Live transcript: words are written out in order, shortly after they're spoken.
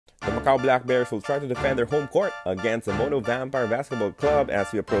Macau Black Bears will try to defend their home court against the Mono Vampire Basketball Club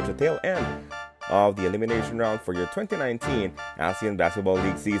as we approach the tail end of the elimination round for your 2019 ASEAN Basketball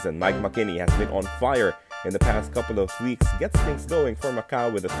League season. Mike McKinney has been on fire in the past couple of weeks, gets things going for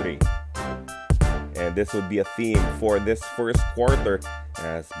Macau with a 3. And this would be a theme for this first quarter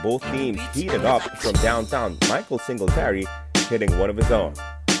as both teams heated up from downtown. Michael Singletary hitting one of his own.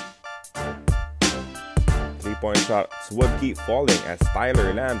 3-point shots would keep falling as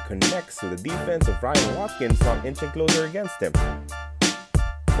Tyler Lamb connects to the defense of Ryan Watkins, not inching closer against him.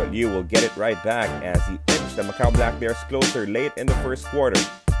 But Liu will get it right back as he inched the Macau Black Bears closer late in the first quarter.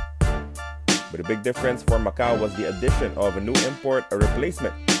 But a big difference for Macau was the addition of a new import, a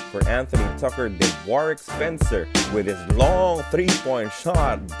replacement for Anthony Tucker. Warwick Spencer with his long 3-point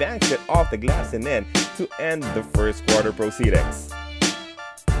shot banks it off the glass and in to end the first quarter proceedings.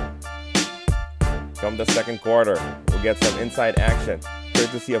 Come the second quarter, we'll get some inside action,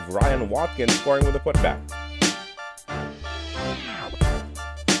 courtesy of Ryan Watkins scoring with a putback.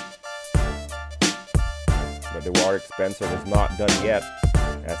 But the Warwick Spencer was not done yet.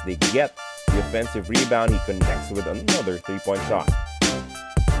 As they get the offensive rebound, he connects with another 3-point shot.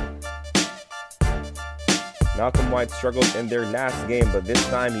 Malcolm White struggled in their last game, but this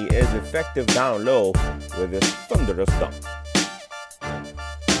time he is effective down low with his thunderous dunk.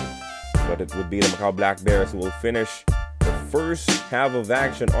 But it would be the Macau Black Bears who will finish the first half of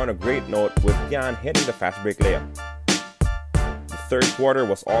action on a great note with Tian hitting the fast break layup. The third quarter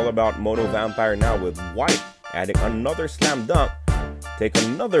was all about Mono Vampire now, with White adding another slam dunk. Take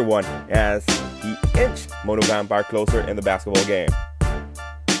another one as he inched Mono Vampire closer in the basketball game.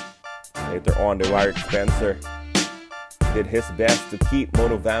 Later on, the Warwick Spencer did his best to keep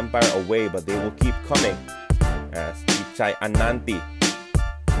Mono Vampire away, but they will keep coming as Tichay Ananti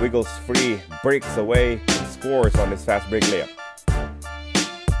wiggles free, breaks away, and scores on his fast break layup.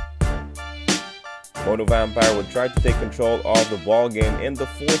 Mono Vampire would try to take control of the ball game in the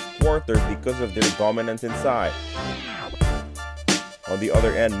fourth quarter because of their dominance inside. On the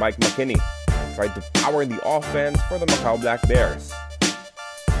other end, Mike McKinney tried to power the offense for the Macau Black Bears.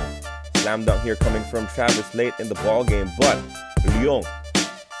 Slam dunk here coming from Travis late in the ball game, but Leung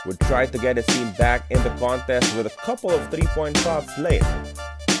would try to get his team back in the contest with a couple of 3-point shots late.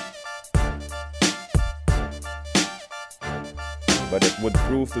 But it would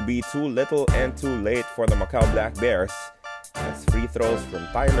prove to be too little and too late for the Macau Black Bears, as free throws from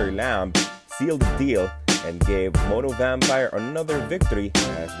Tyler Lamb sealed the deal and gave Mono Vampire another victory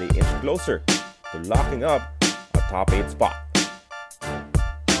as they inch closer to locking up a top 8 spot.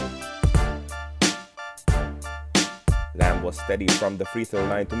 Lamb was steady from the free throw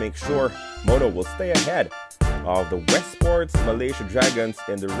line to make sure Mono will stay ahead of the Westport's Malaysia Dragons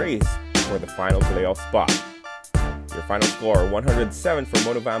in the race for the final playoff spot. Your final score, 107 for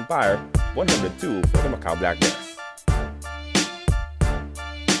Mono Vampire, 102 for the Macau Black Bears.